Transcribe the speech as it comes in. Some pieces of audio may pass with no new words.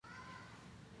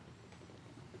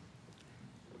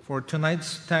For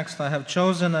tonight's text I have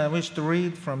chosen, I wish to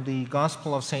read from the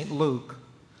Gospel of St. Luke,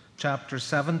 chapter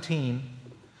 17,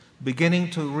 beginning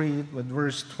to read with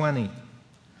verse 20.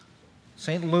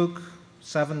 St. Luke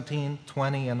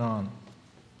 17:20 and on.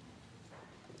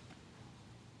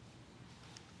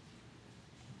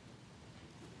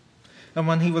 And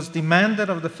when he was demanded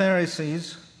of the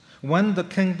Pharisees when the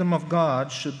kingdom of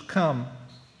God should come,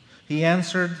 he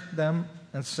answered them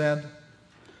and said,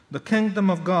 "The kingdom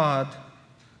of God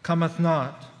cometh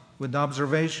not with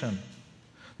observation,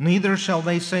 neither shall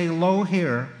they say, Lo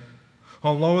here,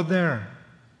 or Lo there.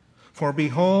 For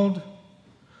behold,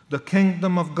 the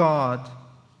kingdom of God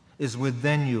is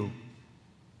within you."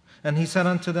 And he said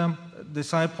unto them,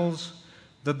 disciples,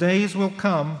 "The days will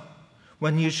come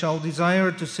when ye shall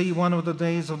desire to see one of the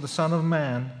days of the Son of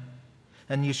Man,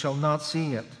 and ye shall not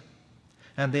see it.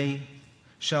 And they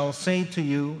shall say to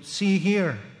you, See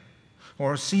here,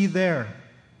 or see there.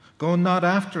 Go not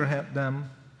after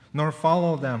them, nor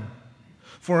follow them.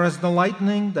 For as the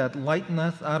lightning that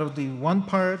lighteneth out of the one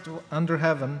part under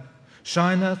heaven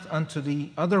shineth unto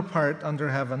the other part under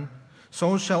heaven,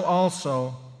 so shall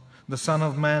also the Son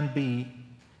of Man be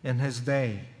in his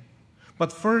day.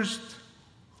 But first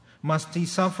must he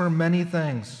suffer many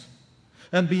things,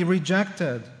 and be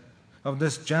rejected of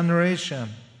this generation.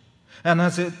 And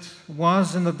as it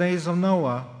was in the days of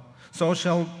Noah, so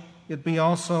shall it be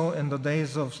also in the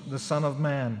days of the Son of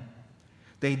Man.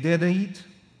 They did eat,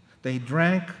 they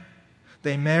drank,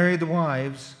 they married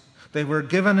wives, they were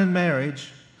given in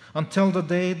marriage, until the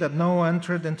day that Noah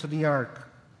entered into the ark,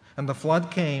 and the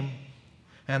flood came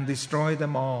and destroyed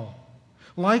them all.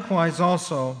 Likewise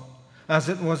also, as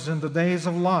it was in the days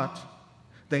of Lot,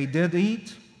 they did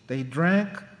eat, they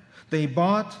drank, they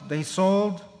bought, they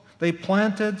sold, they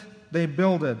planted, they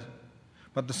builded.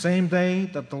 But the same day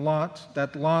that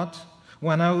Lot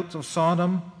went out of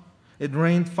Sodom, it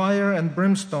rained fire and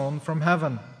brimstone from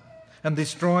heaven, and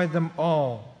destroyed them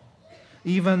all.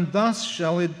 Even thus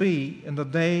shall it be in the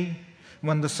day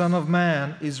when the Son of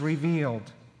Man is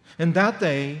revealed. In that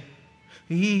day,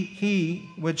 he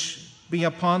which be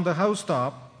upon the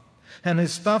housetop, and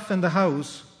his stuff in the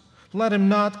house, let him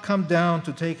not come down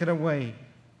to take it away.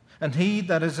 And he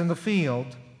that is in the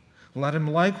field, let him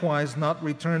likewise not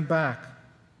return back.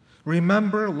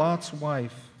 Remember Lot's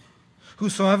wife.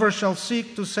 Whosoever shall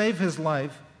seek to save his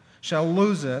life shall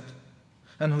lose it,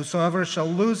 and whosoever shall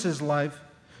lose his life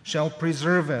shall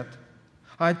preserve it.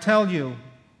 I tell you,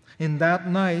 in that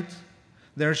night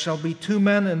there shall be two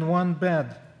men in one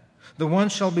bed. The one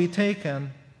shall be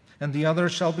taken, and the other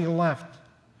shall be left.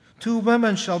 Two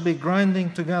women shall be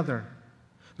grinding together.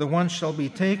 The one shall be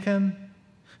taken,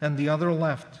 and the other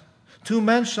left. Two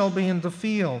men shall be in the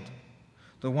field.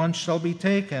 The one shall be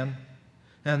taken,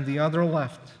 and the other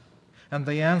left. And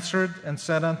they answered and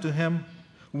said unto him,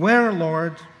 Where,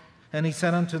 Lord? And he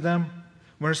said unto them,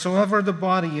 Wheresoever the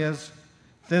body is,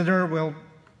 thither will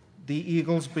the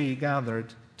eagles be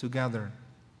gathered together.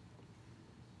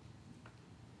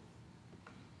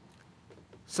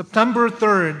 September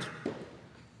 3rd,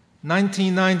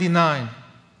 1999,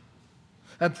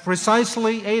 at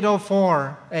precisely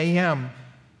 8:04 a.m.,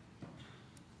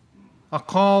 a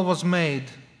call was made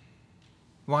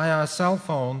via a cell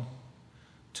phone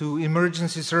to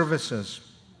emergency services.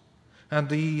 And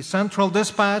the central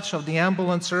dispatch of the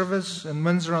ambulance service in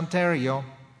Windsor, Ontario,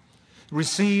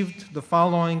 received the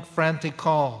following frantic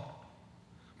call.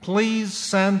 Please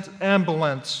send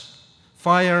ambulance,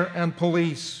 fire, and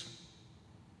police.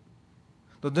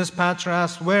 The dispatcher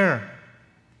asked, Where?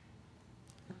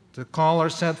 The caller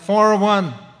said,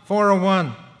 401,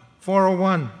 401,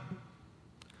 401.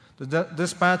 The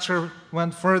dispatcher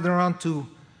went further on to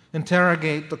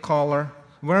interrogate the caller.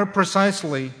 Where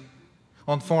precisely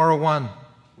on 401?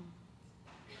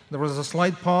 There was a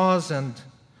slight pause, and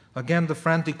again the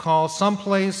frantic call,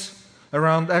 someplace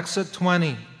around exit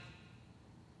 20.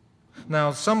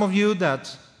 Now, some of you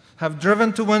that have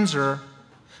driven to Windsor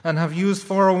and have used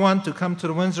 401 to come to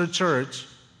the Windsor Church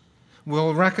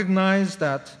will recognize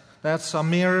that that's a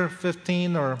mere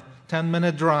 15 or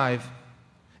 10-minute drive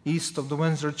east of the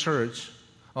Windsor Church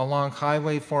along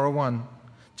Highway 401,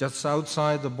 just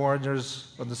outside the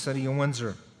borders of the city of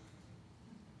Windsor.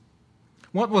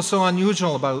 What was so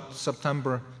unusual about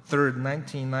September 3rd,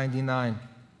 1999?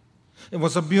 It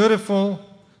was a beautiful,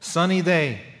 sunny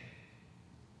day.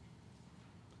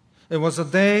 It was a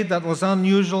day that was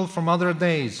unusual from other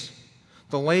days,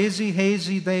 the lazy,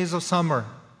 hazy days of summer.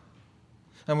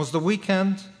 And was the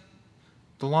weekend,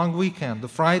 the long weekend, the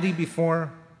Friday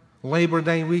before Labor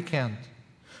Day weekend.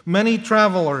 Many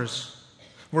travelers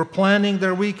were planning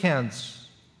their weekends.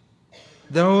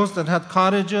 Those that had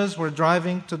cottages were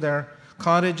driving to their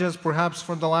cottages perhaps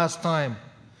for the last time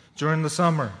during the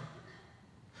summer.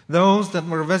 Those that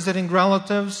were visiting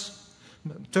relatives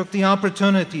took the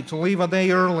opportunity to leave a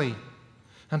day early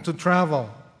and to travel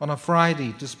on a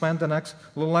Friday to spend a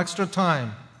little extra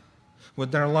time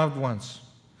with their loved ones.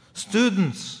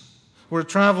 Students were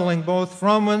traveling both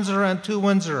from Windsor and to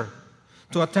Windsor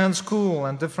to attend school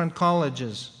and different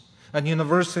colleges and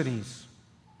universities.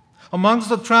 Amongst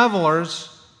the travelers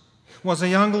was a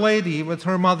young lady with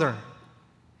her mother.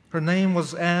 Her name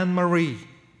was Anne Marie.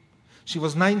 She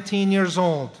was 19 years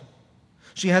old.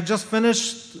 She had just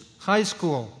finished high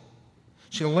school.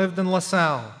 She lived in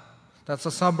LaSalle. That's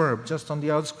a suburb just on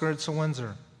the outskirts of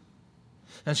Windsor.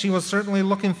 And she was certainly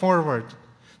looking forward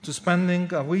to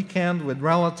spending a weekend with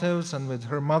relatives and with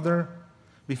her mother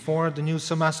before the new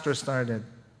semester started.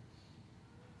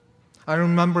 I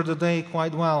remember the day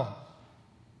quite well.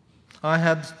 I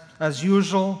had, as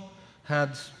usual,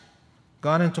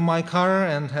 got into my car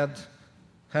and had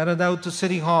headed out to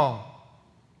City Hall.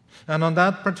 And on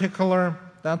that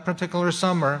particular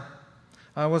summer,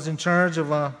 I was in charge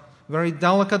of a very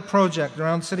delicate project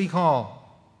around City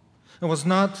Hall. It was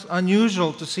not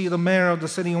unusual to see the mayor of the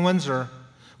city of Windsor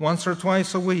once or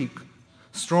twice a week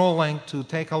strolling to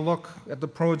take a look at the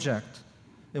project.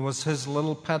 It was his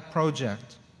little pet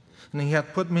project, and he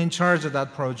had put me in charge of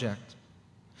that project.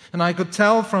 And I could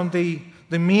tell from the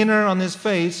demeanor on his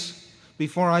face,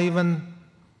 before I even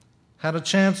had a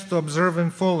chance to observe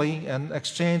him fully and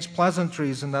exchange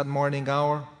pleasantries in that morning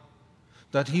hour,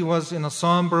 that he was in a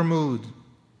somber mood.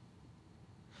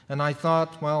 And I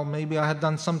thought, well, maybe I had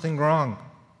done something wrong.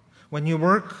 When you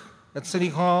work at City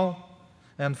Hall,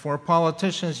 and for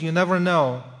politicians, you never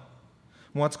know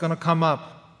what's going to come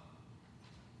up.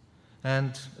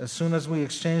 And as soon as we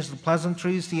exchanged the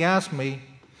pleasantries, he asked me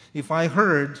if I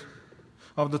heard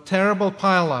of the terrible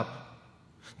pileup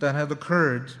that had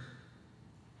occurred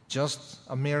just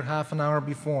a mere half an hour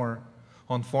before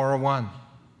on 401.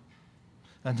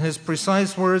 And his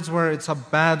precise words were, "It's a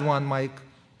bad one, Mike.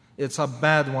 It's a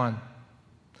bad one."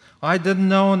 I didn't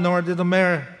know, nor did the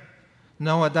mayor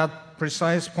know at that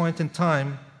precise point in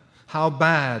time how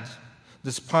bad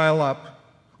this pileup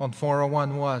on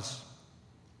 401 was.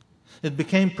 It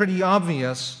became pretty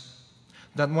obvious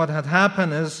that what had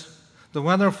happened is the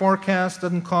weather forecast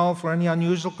didn't call for any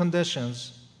unusual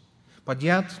conditions, but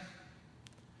yet,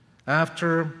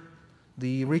 after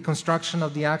the reconstruction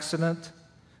of the accident,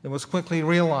 it was quickly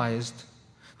realized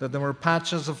that there were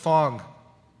patches of fog.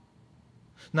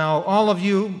 Now, all of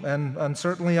you, and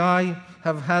certainly I,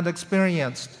 have had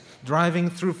experience driving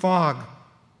through fog.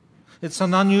 It's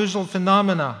an unusual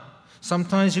phenomenon.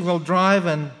 Sometimes you will drive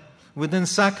and within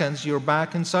seconds you're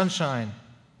back in sunshine.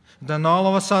 Then all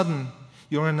of a sudden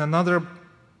you're in another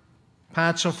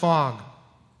patch of fog.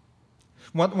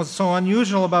 What was so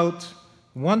unusual about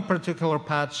one particular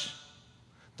patch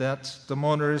that the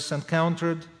motorists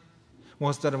encountered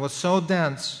was that it was so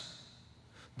dense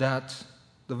that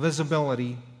the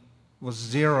visibility was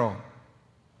zero.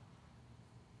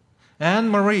 Anne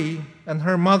Marie and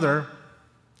her mother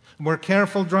were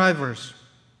careful drivers.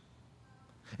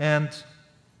 And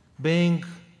being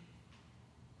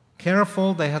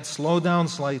careful, they had slowed down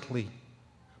slightly.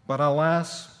 But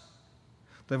alas,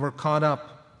 they were caught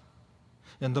up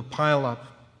in the pileup.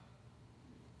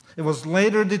 It was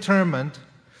later determined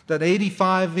that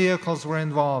 85 vehicles were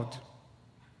involved.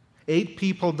 8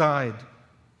 people died.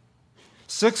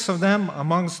 6 of them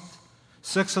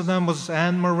was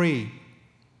Anne Marie.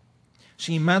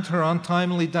 She met her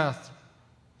untimely death.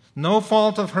 No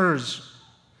fault of hers.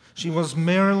 She was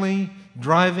merely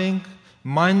driving,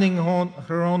 minding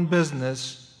her own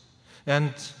business,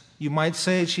 and you might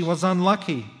say she was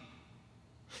unlucky.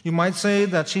 You might say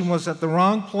that she was at the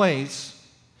wrong place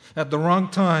at the wrong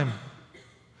time.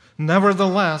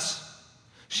 Nevertheless,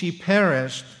 she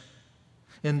perished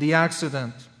in the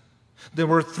accident. There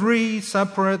were 3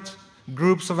 separate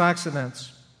groups of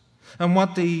accidents. And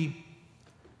what the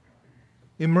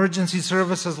emergency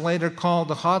services later called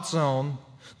the hot zone,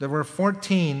 there were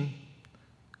 14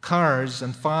 cars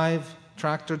and 5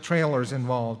 tractor trailers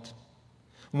involved.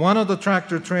 One of the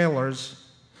tractor trailers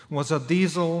was a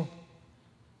diesel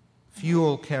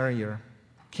fuel carrier,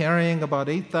 carrying about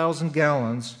 8,000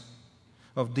 gallons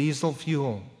of diesel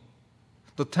fuel.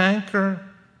 The tanker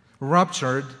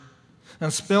ruptured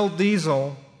and spilled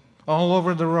diesel all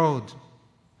over the road.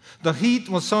 The heat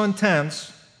was so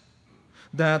intense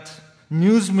that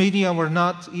news media were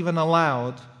not even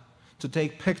allowed to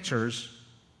take pictures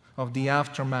of the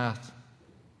aftermath.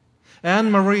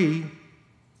 Anne Marie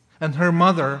and her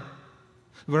mother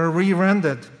were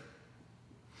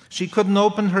She couldn't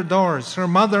open her doors. Her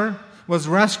mother was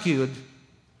rescued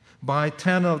by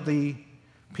 10 of the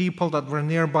people that were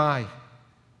nearby.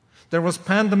 There was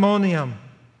pandemonium.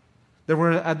 There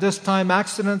were at this time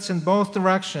accidents in both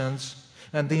directions,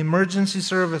 and the emergency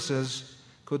services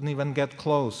couldn't even get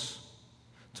close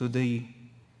to the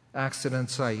accident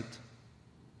site.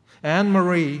 Anne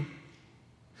Marie,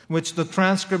 which the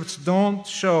transcripts don't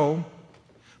show,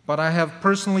 but I have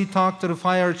personally talked to the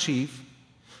fire chief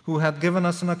who had given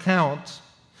us an account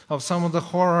of some of the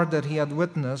horror that he had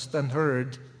witnessed and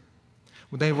heard.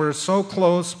 They were so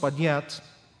close, but yet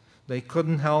they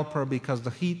couldn't help her because the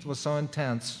heat was so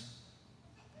intense.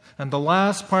 And the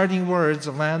last parting words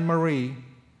of Anne Marie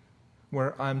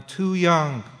were, "I'm too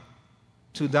young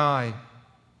to die."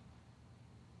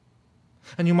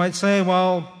 And you might say,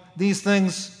 well, these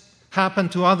things happen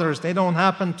to others. They don't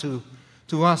happen to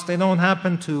us. They don't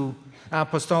happen to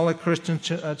apostolic Christian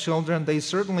children. They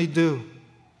certainly do.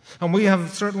 And we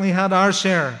have certainly had our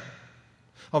share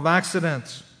of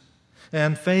accidents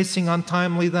and facing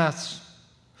untimely deaths.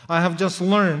 I have just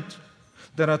learned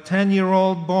that a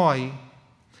 10-year-old boy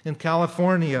in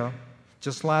California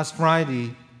just last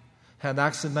Friday had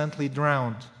accidentally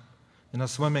drowned in a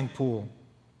swimming pool.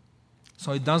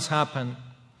 So it does happen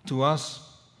to us.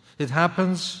 It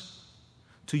happens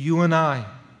to you and I.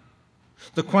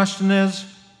 The question is,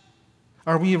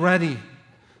 are we ready?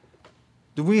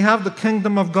 Do we have the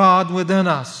kingdom of God within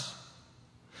us?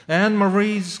 Anne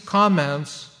Marie's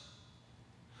comments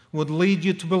would lead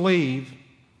you to believe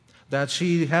that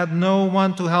she had no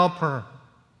one to help her.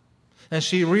 And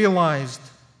she realized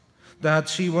that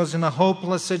she was in a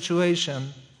hopeless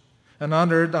situation and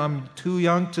uttered, "I'm too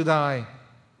young to die."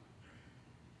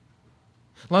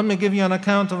 Let me give you an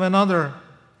account of another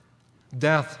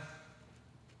death.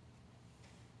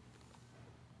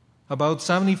 About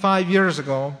 75 years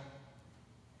ago,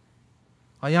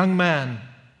 a young man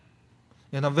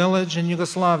in a village in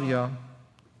Yugoslavia,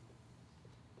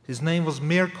 his name was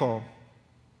Mirko.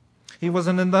 He was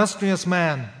an industrious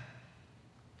man.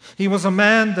 He was a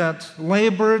man that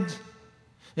labored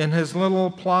in his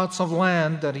little plots of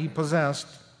land that he possessed.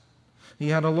 He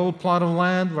had a little plot of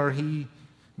land where he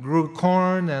grew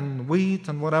corn and wheat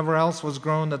and whatever else was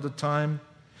grown at the time.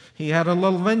 He had a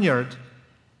little vineyard.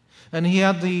 And he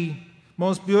had the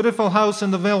most beautiful house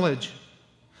in the village,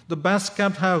 the best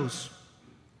kept house.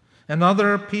 And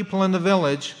other people in the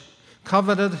village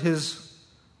coveted his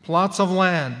plots of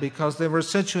land because they were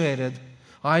situated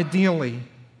ideally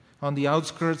on the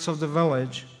outskirts of the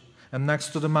village and next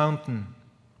to the mountain.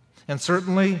 And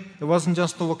certainly it wasn't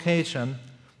just the location,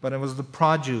 but it was the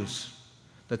produce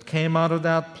that came out of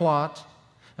that plot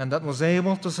and that was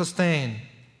able to sustain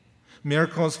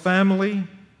Mirko's family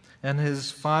and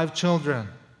his 5 children.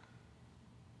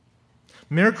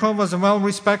 Mirko was a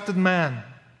well-respected man.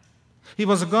 He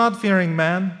was a God-fearing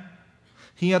man.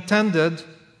 He attended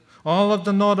all of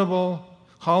the notable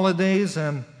holidays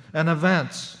and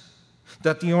events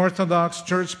that the Orthodox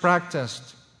Church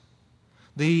practiced.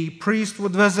 The priest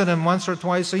would visit him once or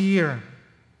twice a year,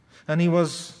 and he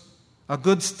was a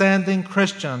good-standing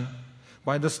Christian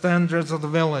by the standards of the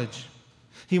village.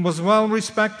 He was well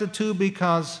respected too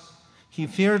because he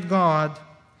feared God,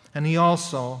 and he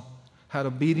also had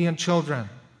obedient children.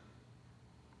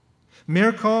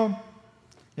 Mirko,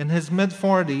 in his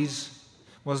mid-40s,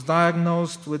 was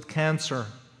diagnosed with cancer.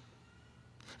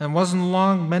 And wasn't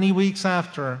long, many weeks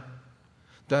after,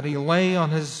 that he lay on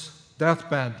his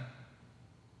deathbed.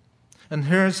 And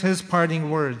here's his parting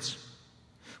words.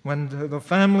 When the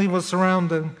family was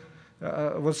surrounding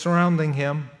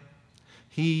him,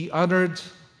 he uttered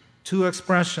 2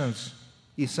 expressions.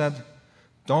 He said,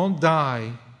 "Don't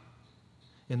die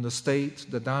in the state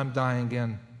that I'm dying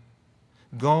in.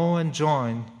 Go and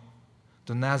join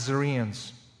the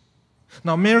Nazarenes."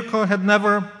 Now, Mirko had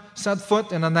never set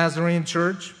foot in a Nazarene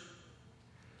church,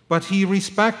 but he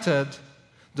respected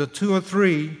the 2 or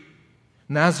 3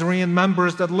 Nazarene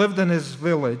members that lived in his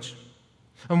village.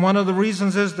 And one of the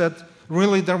reasons is that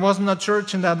really there wasn't a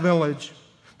church in that village.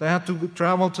 They had to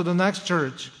travel to the next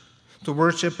church to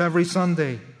worship every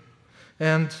Sunday.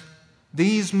 And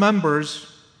these members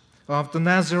of the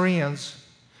Nazarenes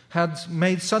had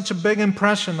made such a big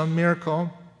impression on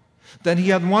Mirko that he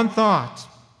had one thought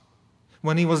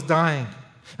when he was dying.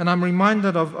 And I'm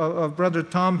reminded of Brother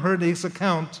Tom Hurdy's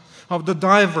account of the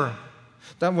diver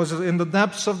that was in the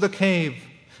depths of the cave,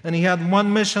 and he had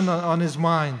one mission on his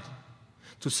mind: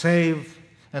 to save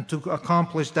and to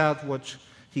accomplish that which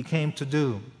he came to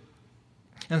do.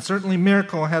 And certainly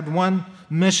Mirko had one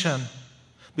mission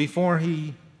before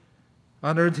he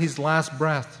uttered his last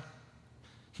breath.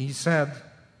 He said,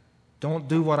 "Don't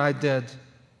do what I did.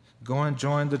 Go and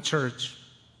join the church."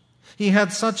 He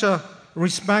had such a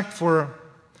respect for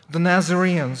the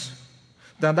Nazarenes,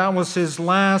 that was his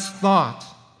last thought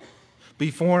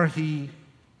before he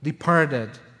departed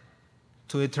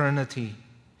to eternity.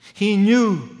 He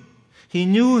knew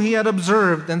he had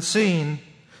observed and seen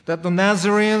that the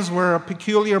Nazarenes were a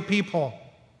peculiar people.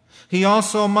 He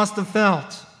also must have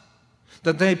felt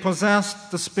that they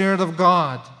possessed the Spirit of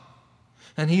God.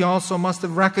 And he also must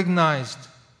have recognized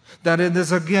that it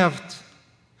is a gift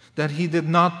that he did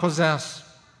not possess.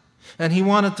 And he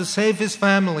wanted to save his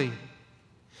family.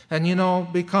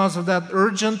 And because of that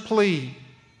urgent plea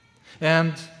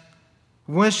and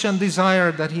wish and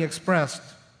desire that he expressed,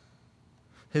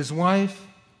 his wife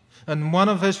and one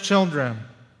of his children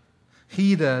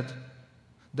heeded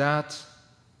that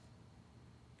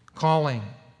calling.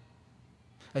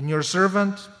 And your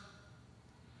servant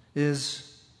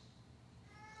is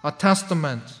a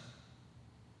testament.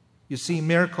 You see,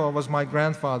 Mirko was my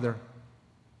grandfather.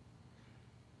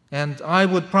 And I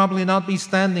would probably not be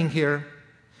standing here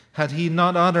had he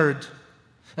not uttered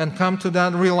and come to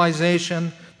that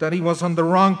realization that he was on the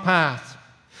wrong path,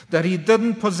 that he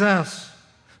didn't possess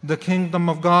the kingdom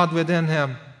of God within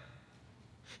him.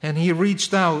 And he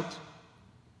reached out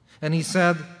and he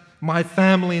said, my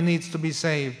family needs to be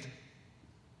saved.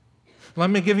 Let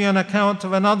me give you an account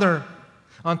of another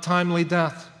untimely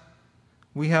death.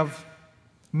 We have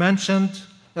mentioned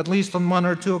at least on one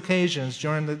or two occasions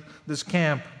during this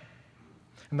camp.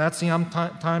 And that's the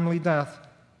untimely death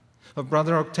of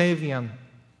Brother Octavian.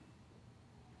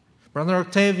 Brother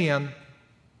Octavian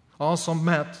also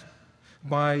met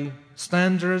by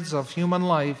standards of human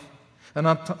life an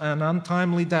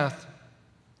untimely death.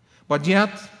 But yet,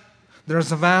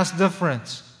 there's a vast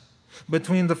difference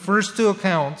between the first two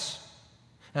accounts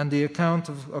and the account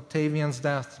of Octavian's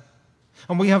death.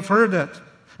 And we have heard it.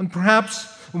 And perhaps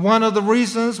one of the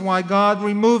reasons why God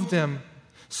removed him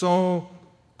so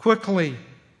quickly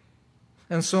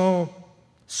and so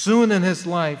soon in his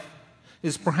life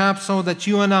is perhaps so that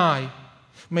you and I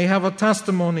may have a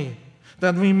testimony,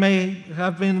 that we may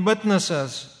have been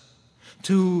witnesses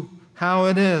to how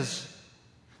it is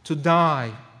to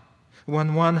die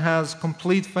when one has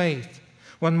complete faith,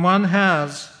 when one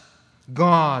has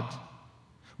God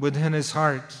within his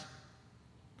heart.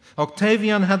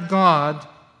 Octavian had God,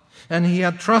 and he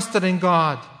had trusted in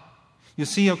God. You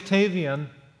see, Octavian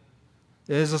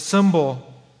is a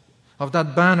symbol of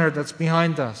that banner that's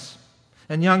behind us.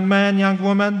 And young man, young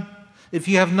woman, if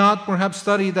you have not perhaps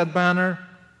studied that banner,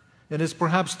 it is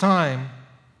perhaps time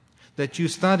that you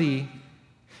study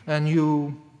and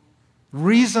you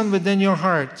reason within your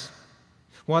heart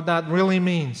what that really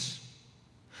means.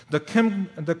 The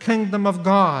kingdom of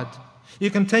God, you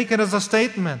can take it as a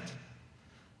statement,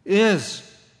 is,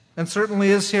 and certainly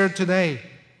is here today.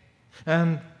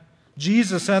 And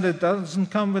Jesus said it doesn't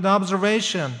come with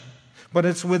observation, but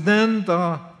it's within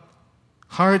the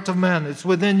heart of man. It's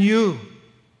within you.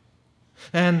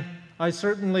 And I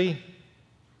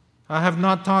have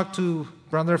not talked to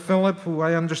Brother Philip, who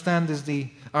I understand is the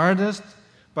artist,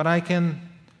 but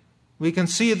we can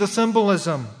see the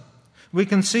symbolism. We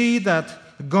can see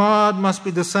that God must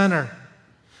be the center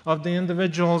of the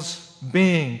individual's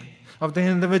being, of the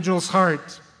individual's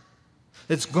heart.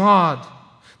 It's God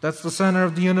that's the center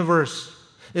of the universe.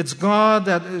 It's God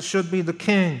that should be the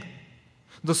king,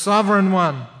 the sovereign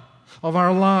one of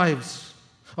our lives,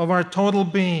 of our total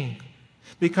being,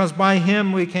 because by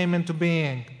him we came into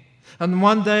being. And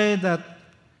one day that,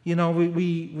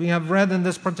 we have read in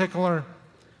this particular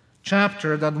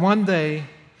chapter that one day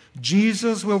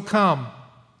Jesus will come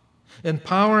in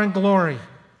power and glory.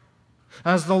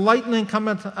 As the lightning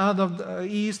cometh out of the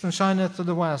east and shineth to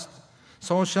the west,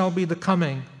 so shall be the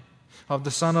coming of the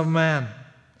Son of Man.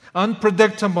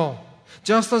 Unpredictable,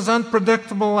 just as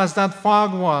unpredictable as that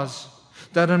fog was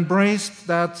that embraced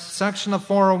that section of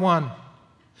 401,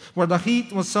 where the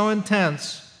heat was so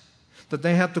intense that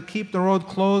they had to keep the road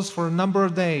closed for a number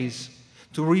of days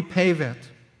to repave it.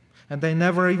 And they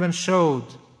never even showed.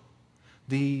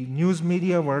 The news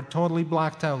media were totally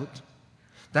blacked out.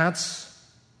 That's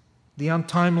the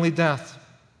untimely death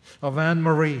of Anne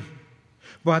Marie.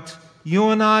 But you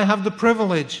and I have the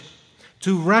privilege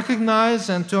to recognize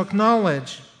and to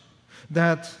acknowledge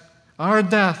that our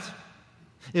death,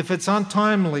 if it's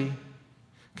untimely,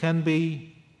 can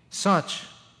be such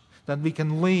that we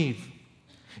can leave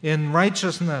in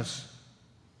righteousness,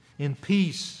 in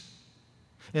peace,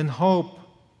 in hope,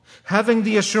 having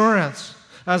the assurance,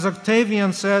 as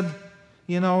Octavian said,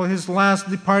 his last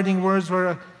departing words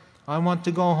were, I want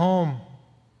to go home.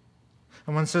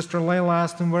 And when Sister Layla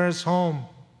asked him, where is home?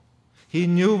 He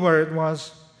knew where it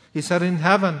was. He said, in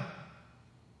heaven.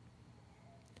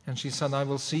 And she said, I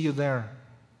will see you there.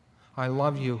 I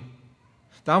love you.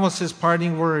 That was his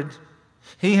parting word.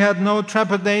 He had no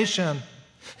trepidation.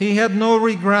 He had no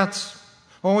regrets.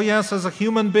 Oh yes, as a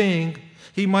human being,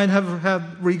 he might have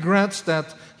had regrets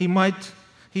that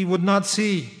he would not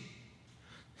see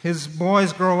his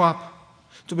boys grow up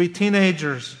to be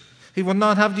teenagers. He would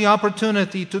not have the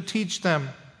opportunity to teach them,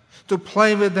 to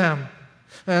play with them,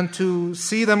 and to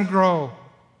see them grow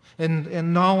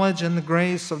in knowledge and the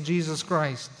grace of Jesus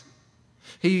Christ.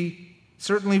 He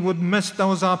certainly would miss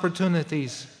those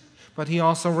opportunities, but he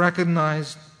also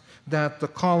recognized that the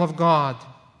call of God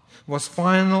was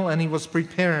final, and he was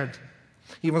prepared.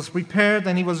 He was prepared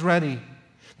and he was ready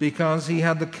because he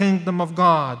had the kingdom of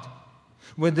God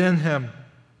within him.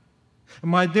 And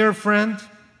my dear friend,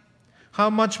 how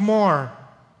much more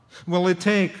will it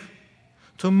take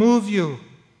to move you,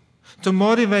 to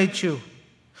motivate you?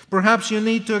 Perhaps you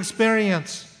need to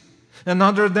experience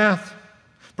another death,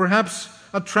 perhaps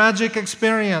a tragic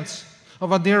experience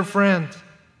of a dear friend.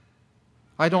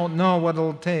 I don't know what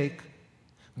it'll take.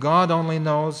 God only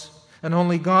knows, and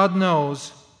only God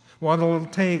knows what it'll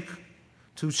take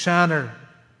to shatter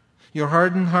your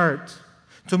hardened heart,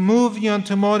 to move you and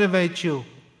to motivate you,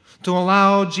 to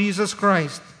allow Jesus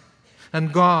Christ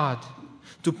and God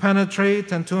to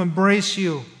penetrate and to embrace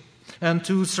you and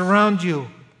to surround you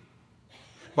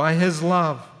by His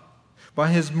love, by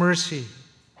His mercy.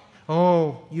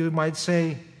 Oh, you might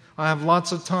say, I have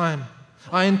lots of time.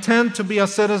 I intend to be a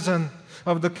citizen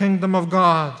of the kingdom of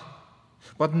God,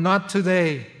 but not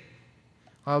today.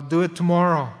 I'll do it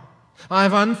tomorrow. I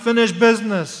have unfinished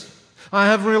business. I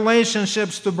have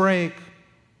relationships to break.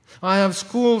 I have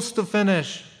schools to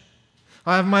finish.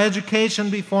 I have my education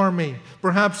before me.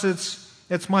 Perhaps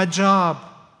it's my job.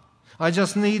 I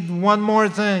just need one more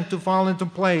thing to fall into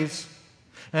place,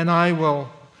 and I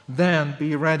will then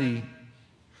be ready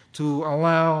to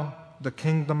allow the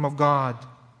kingdom of God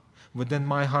within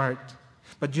my heart.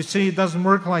 But you see, it doesn't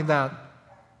work like that.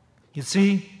 You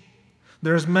see,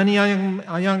 there's many a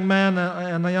young man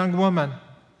and a young woman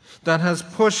that has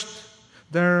pushed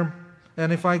their,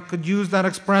 and if I could use that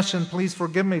expression, please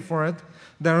forgive me for it,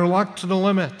 their luck to the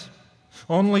limit,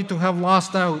 only to have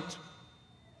lost out.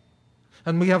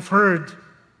 And we have heard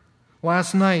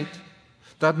last night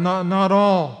that not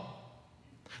all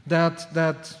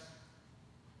that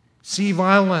see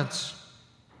violence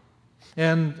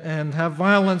and have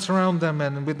violence around them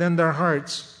and within their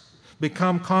hearts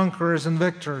become conquerors and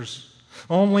victors.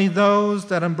 Only those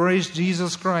that embrace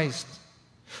Jesus Christ,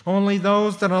 only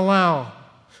those that allow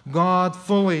God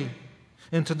fully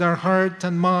into their heart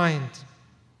and mind.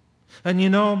 And you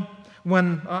know,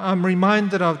 when I'm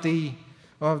reminded of the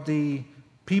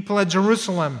people at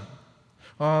Jerusalem,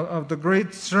 of the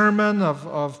great sermon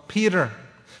of Peter,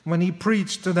 when he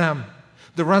preached to them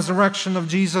the resurrection of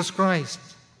Jesus Christ.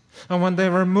 And when they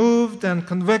were moved and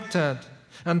convicted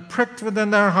and pricked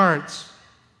within their hearts,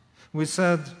 we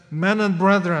said, men and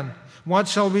brethren, what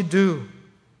shall we do?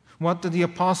 What did the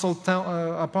apostles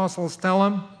tell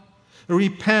them?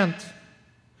 Repent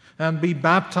and be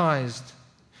baptized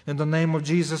in the name of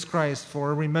Jesus Christ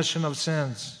for remission of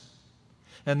sins,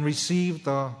 and receive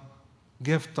the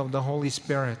gift of the Holy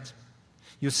Spirit.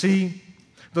 You see,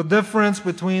 the difference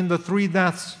between the three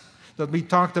deaths that we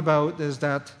talked about is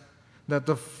that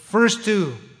the first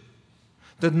two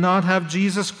did not have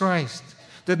Jesus Christ,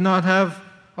 did not have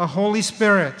a Holy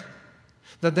Spirit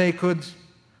that they could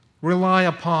rely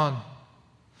upon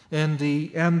in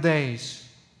the end days.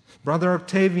 Brother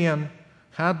Octavian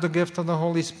had the gift of the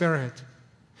Holy Spirit,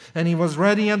 and he was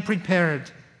ready and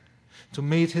prepared to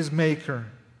meet his Maker.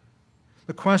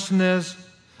 The question is,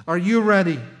 are you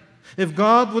ready? If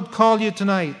God would call you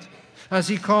tonight, as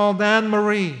He called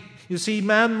Anne-Marie. You see,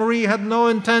 Anne-Marie had no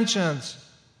intentions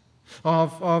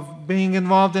of being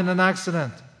involved in an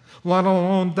accident, let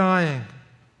alone dying.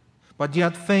 But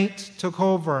yet fate took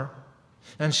over,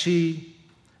 and she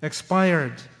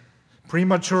expired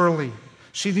prematurely.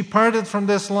 She departed from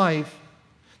this life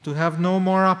to have no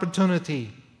more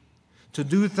opportunity to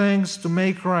do things to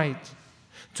make right,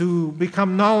 to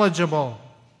become knowledgeable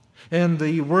in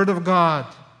the Word of God,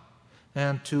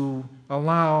 and to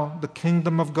allow the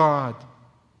kingdom of God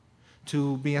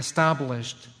to be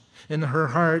established in her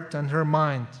heart and her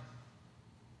mind.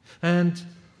 And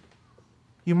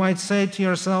you might say to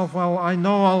yourself, well, I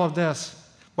know all of this,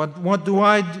 but what do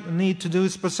I need to do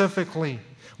specifically?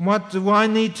 What do I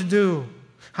need to do?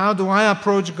 How do I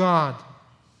approach God?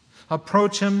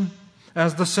 Approach Him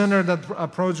as the sinner that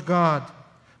approached God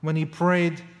when he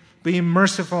prayed, be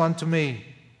merciful unto me,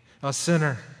 a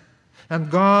sinner.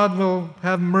 And God will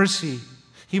have mercy.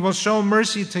 He will show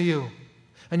mercy to you.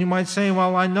 And you might say,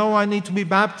 well, I know I need to be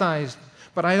baptized,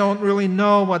 but I don't really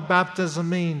know what baptism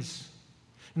means.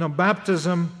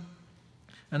 Baptism,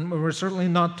 and we're certainly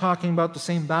not talking about the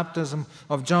same baptism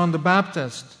of John the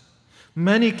Baptist.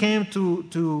 Many came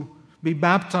to be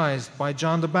baptized by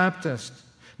John the Baptist.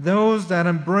 Those that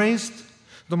embraced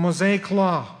the Mosaic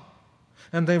Law,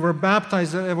 and they were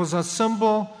baptized. It was a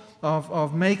symbol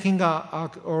of making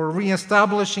or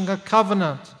reestablishing a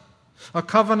covenant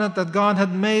that God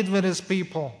had made with His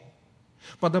people.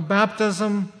 But the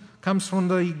baptism comes from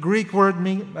the Greek word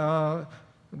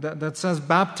that says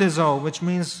baptizo, which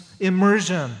means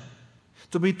immersion,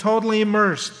 to be totally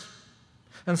immersed.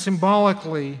 And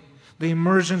symbolically, the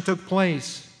immersion took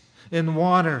place in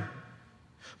water.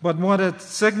 But what it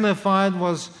signified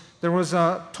was there was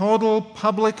a total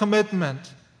public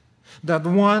commitment that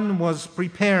one was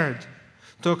prepared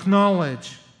to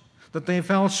acknowledge that they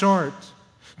fell short,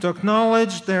 to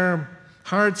acknowledge their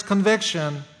heart's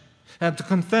conviction, and to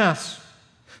confess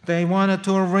they wanted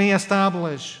to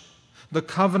reestablish the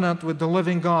covenant with the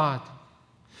living God.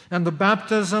 And the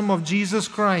baptism of Jesus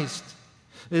Christ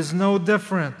is no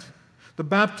different. The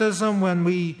baptism, when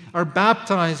we are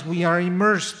baptized, we are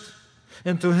immersed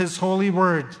into His holy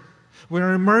word. We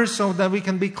are immersed so that we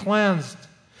can be cleansed,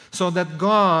 so that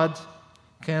God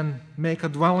can make a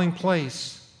dwelling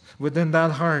place within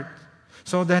that heart,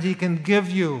 so that He can give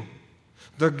you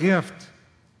the gift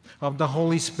of the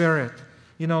Holy Spirit.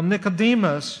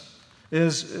 Nicodemus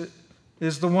is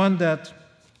the one that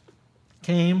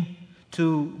came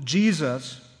to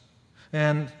Jesus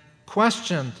and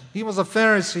questioned. He was a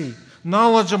Pharisee,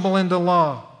 knowledgeable in the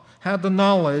law, had the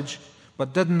knowledge,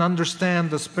 but didn't understand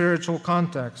the spiritual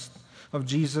context of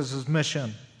Jesus'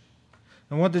 mission.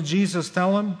 And what did Jesus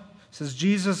tell him? It says,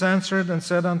 Jesus answered and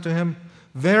said unto him,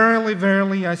 Verily,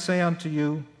 verily, I say unto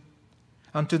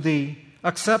thee,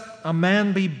 except a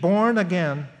man be born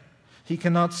again, he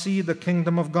cannot see the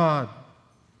kingdom of God.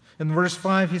 In verse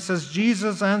 5, he says,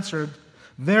 Jesus answered,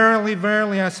 Verily,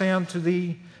 verily, I say unto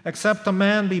thee, except a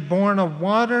man be born of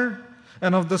water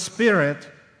and of the Spirit,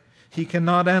 he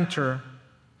cannot enter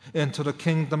into the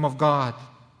kingdom of God.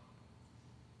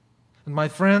 And my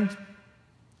friend,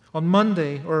 on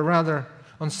Monday, or rather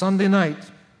on Sunday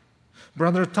night,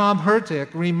 Brother Tom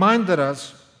Hurtick reminded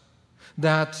us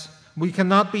that we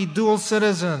cannot be dual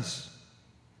citizens.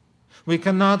 We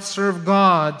cannot serve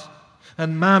God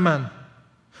and mammon.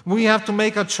 We have to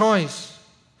make a choice.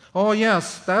 Oh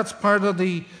yes, that's part of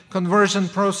the conversion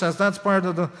process. That's part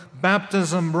of the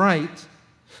baptism rite,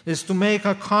 is to make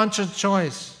a conscious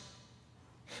choice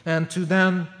and to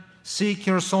then seek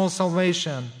your soul's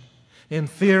salvation in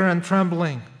fear and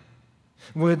trembling,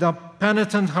 with a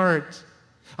penitent heart,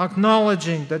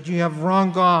 acknowledging that you have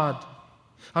wronged God,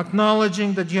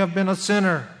 acknowledging that you have been a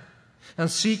sinner, and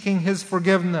seeking His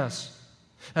forgiveness,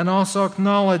 and also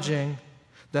acknowledging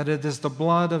that it is the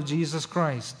blood of Jesus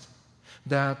Christ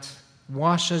that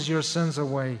washes your sins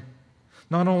away.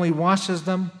 Not only washes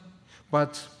them,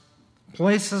 but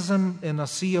places them in a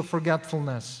sea of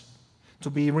forgetfulness, to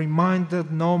be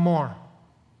reminded no more.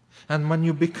 And when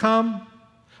you become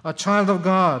a child of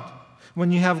God,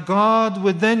 when you have God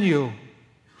within you,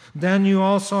 then you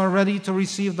also are ready to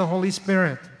receive the Holy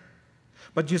Spirit.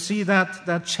 But you see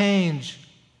that change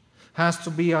has to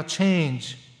be a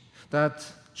change that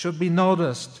should be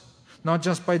noticed, not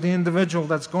just by the individual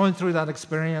that's going through that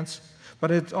experience,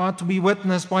 but it ought to be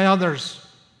witnessed by others.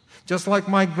 Just like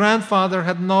my grandfather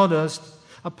had noticed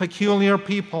a peculiar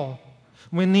people,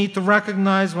 we need to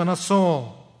recognize when a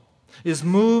soul is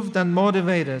moved and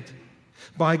motivated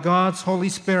by God's Holy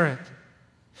Spirit.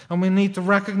 And we need to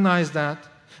recognize that.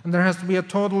 And there has to be a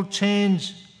total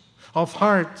change of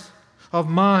heart, of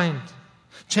mind,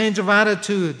 change of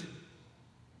attitude.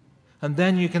 And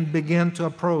then you can begin to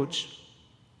approach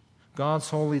God's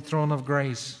holy throne of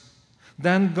grace.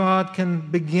 Then God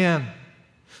can begin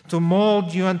to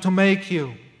mold you and to make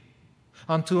you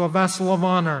unto a vessel of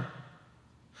honor,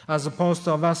 as opposed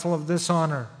to a vessel of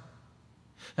dishonor.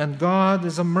 And God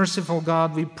is a merciful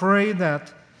God. We pray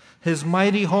that His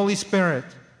mighty Holy Spirit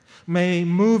may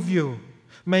move you,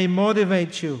 may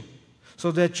motivate you,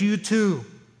 so that you too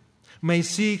may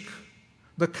seek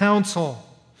the counsel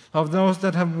of those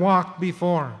that have walked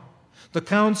before, the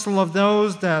counsel of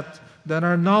those that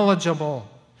are knowledgeable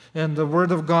in the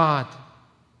Word of God.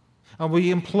 And we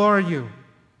implore you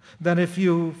that if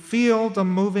you feel the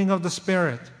moving of the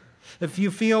Spirit, if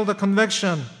you feel the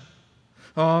conviction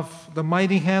of the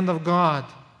mighty hand of God,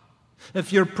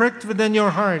 if you're pricked within your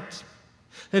heart,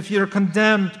 if you're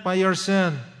condemned by your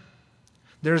sin,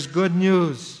 there's good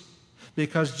news,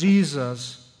 because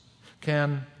Jesus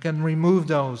can remove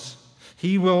those.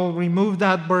 He will remove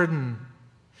that burden,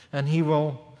 and He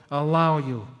will allow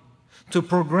you to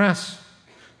progress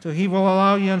He will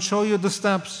allow you and show you the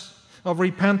steps of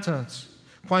repentance.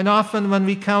 Quite often when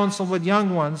we counsel with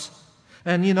young ones,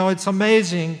 and it's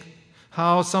amazing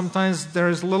how sometimes there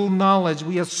is little knowledge.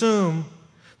 We assume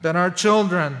that our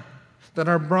children that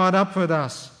are brought up with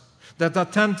us, that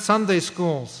attend Sunday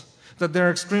schools, that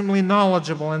they're extremely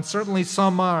knowledgeable, and certainly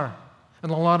some are,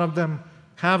 and a lot of them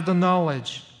have the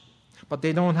knowledge, but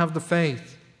they don't have the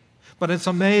faith. But it's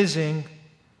amazing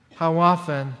how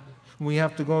often we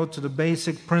have to go to the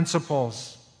basic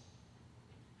principles.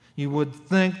 You would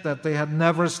think that they had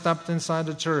never stepped inside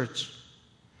the church.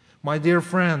 My dear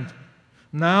friend,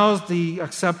 now's the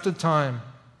accepted time.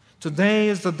 Today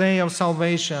is the day of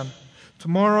salvation.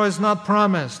 Tomorrow is not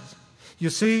promised. You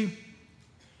see,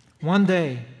 one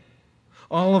day,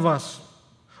 all of us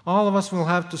will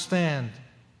have to stand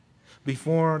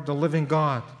before the living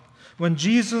God. When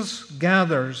Jesus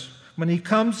gathers, when He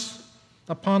comes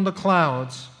upon the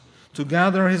clouds to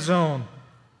gather His own,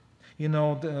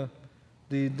 the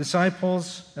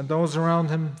disciples and those around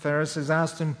Him, Pharisees,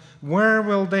 asked Him, where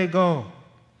will they go?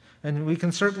 And we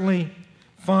can certainly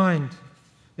find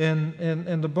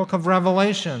in the book of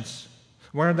Revelations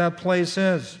where that place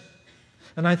is.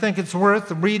 And I think it's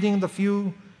worth reading the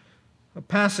few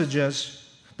passages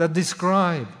that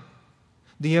describe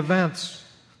the events,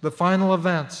 the final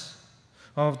events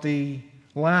of the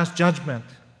last judgment.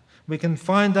 We can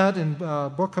find that in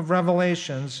the book of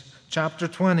Revelations, chapter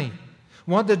 20.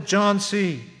 What did John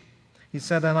see? He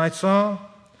said, and I saw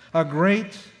a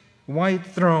great white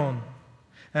throne,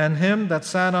 and Him that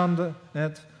sat on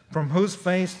it, from whose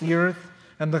face the earth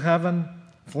and the heaven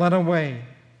fled away,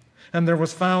 and there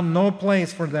was found no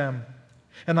place for them.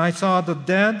 And I saw the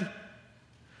dead,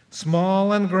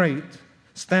 small and great,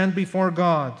 stand before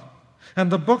God.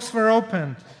 And the books were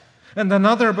opened, and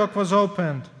another book was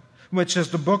opened, which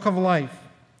is the book of life.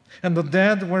 And the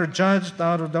dead were judged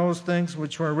out of those things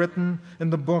which were written in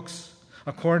the books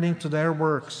according to their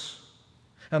works.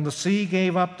 And the sea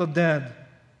gave up the dead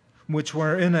which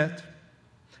were in it,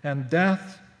 and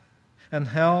death and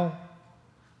hell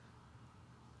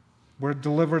were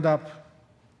delivered up,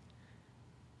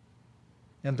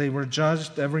 and they were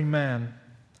judged every man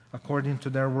according to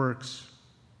their works.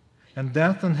 And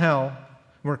death and hell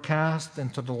were cast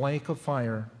into the lake of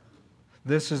fire.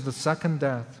 This is the second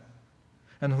death.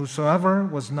 And whosoever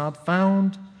was not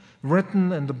found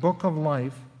written in the book of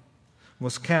life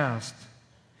was cast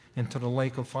into the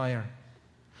lake of fire.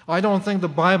 I don't think the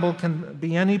Bible can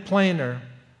be any plainer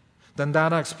than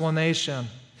that explanation.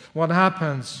 What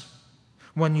happens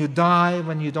when you die,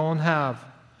 when you don't have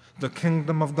the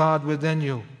kingdom of God within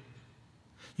you?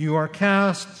 You are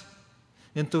cast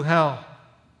into hell.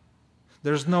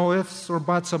 There's no ifs or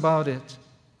buts about it.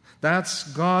 That's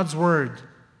God's word.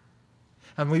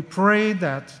 And we pray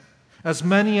that as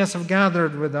many as have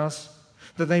gathered with us,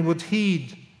 that they would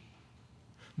heed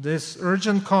this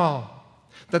urgent call,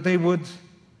 that they would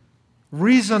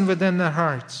reason within their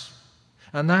hearts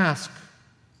and ask,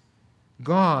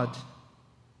 God,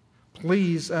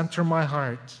 please enter my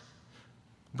heart.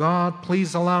 God,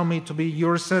 please allow me to be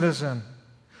your citizen.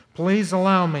 Please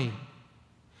allow me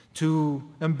to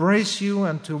embrace you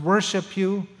and to worship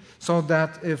you, so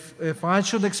that if I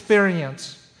should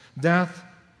experience death,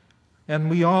 and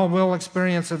we all will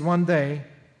experience it one day,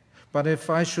 but if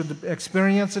I should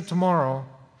experience it tomorrow,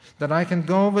 that I can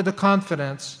go with the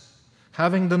confidence,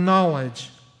 having the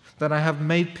knowledge that I have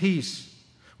made peace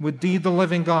with Thee, the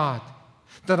living God,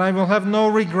 that I will have no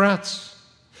regrets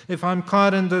if I'm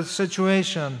caught in the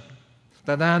situation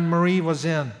that Anne-Marie was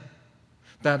in,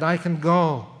 that I can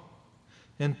go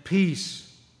in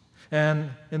peace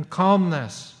and in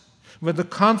calmness, with the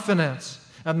confidence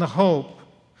and the hope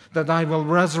that I will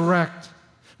resurrect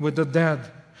with the dead,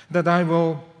 that I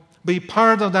will be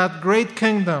part of that great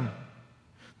kingdom,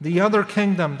 the other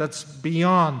kingdom that's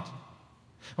beyond.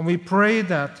 And we pray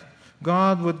that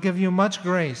God would give you much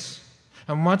grace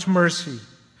and much mercy,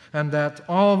 and that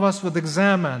all of us would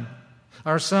examine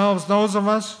ourselves, those of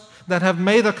us that have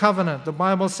made a covenant. The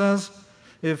Bible says,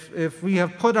 if we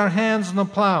have put our hands on the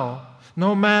plow,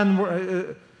 no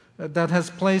man that has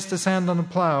placed his hand on the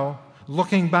plow,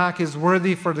 looking back, is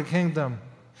worthy for the kingdom.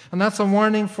 And that's a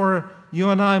warning for you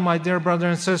and I, my dear brother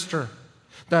and sister,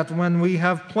 that when we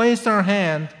have placed our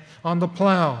hand on the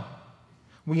plow,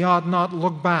 we ought not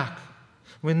look back.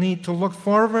 We need to look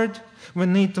forward. We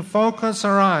need to focus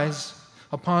our eyes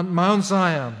upon Mount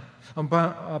Zion,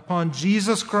 upon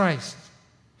Jesus Christ.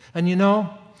 And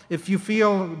if you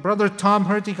feel, Brother Tom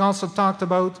Hurtig also talked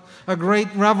about a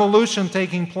great revolution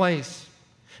taking place.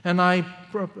 And I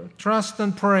trust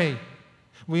and pray,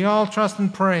 we all trust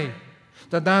and pray,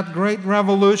 that great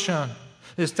revolution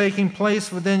is taking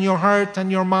place within your heart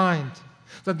and your mind,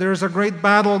 that there is a great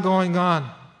battle going on,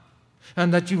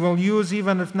 and that you will use,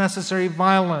 even if necessary,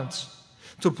 violence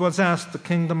to possess the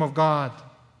kingdom of God.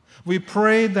 We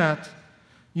pray that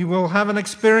you will have an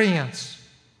experience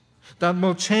that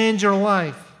will change your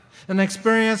life, an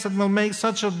experience that will make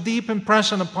such a deep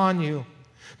impression upon you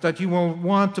that you will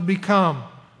want to become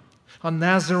a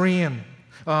Nazarene,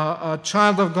 a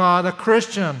child of God, a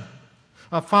Christian,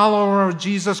 a follower of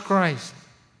Jesus Christ.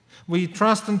 We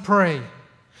trust and pray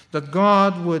that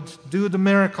God would do the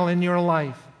miracle in your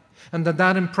life, and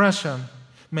that impression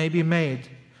may be made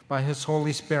by His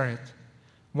Holy Spirit.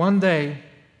 One day,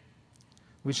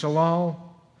 we shall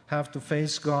all have to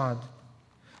face God.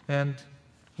 And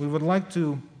we would like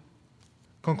to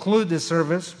conclude this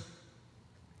service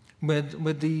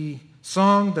with the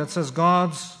song that says,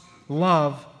 God's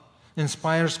love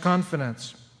inspires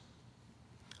confidence.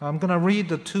 I'm going to read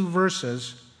the 2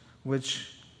 verses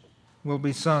which will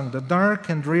be sung. The dark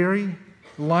and dreary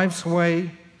life's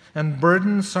way and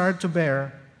burdens hard to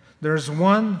bear, there's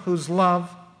one whose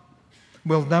love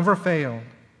will never fail.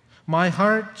 My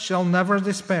heart shall never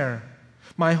despair.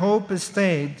 My hope is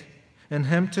stayed in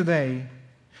Him today,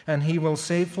 and He will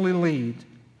safely lead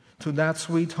to that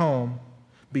sweet home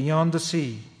beyond the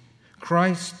sea.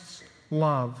 Christ's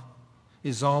love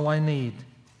is all I need.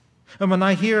 And when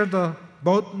I hear the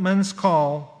boatman's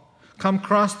call, come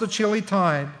cross the chilly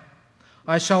tide,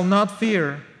 I shall not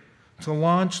fear to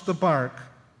launch the bark,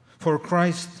 for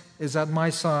Christ is at my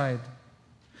side.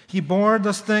 He bore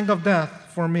the sting of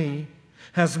death for me,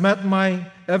 has met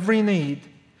my every need,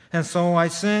 and so I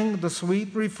sing the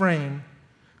sweet refrain,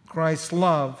 Christ's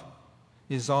love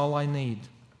is all I need.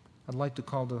 I'd like to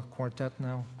call the quartet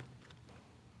now.